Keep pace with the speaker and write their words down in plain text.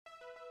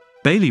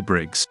Bailey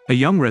Briggs, a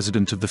young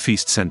resident of the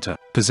Feast Center,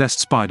 possessed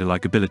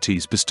spider-like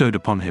abilities bestowed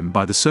upon him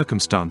by the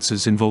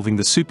circumstances involving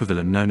the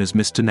supervillain known as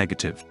Mr.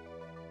 Negative.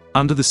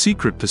 Under the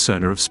secret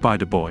persona of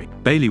Spider-Boy,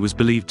 Bailey was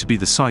believed to be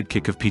the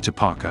sidekick of Peter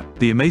Parker,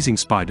 the Amazing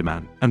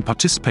Spider-Man, and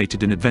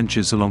participated in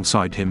adventures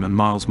alongside him and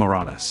Miles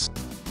Morales.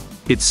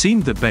 It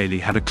seemed that Bailey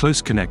had a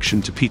close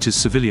connection to Peter's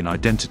civilian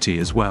identity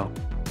as well.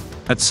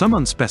 At some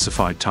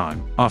unspecified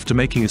time, after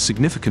making a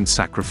significant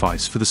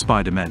sacrifice for the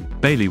Spider-Men,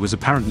 Bailey was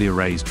apparently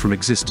erased from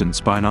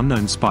existence by an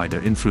unknown spider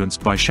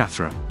influenced by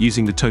Shathra,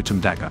 using the totem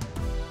dagger.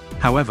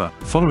 However,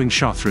 following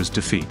Shathra's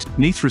defeat,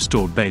 Neith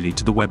restored Bailey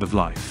to the web of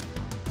life.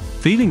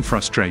 Feeling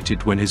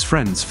frustrated when his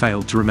friends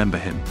failed to remember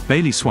him,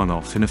 Bailey swung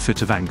off in a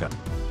fit of anger.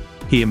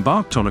 He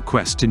embarked on a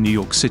quest in New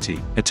York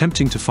City,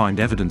 attempting to find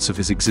evidence of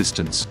his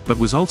existence, but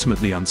was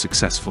ultimately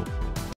unsuccessful.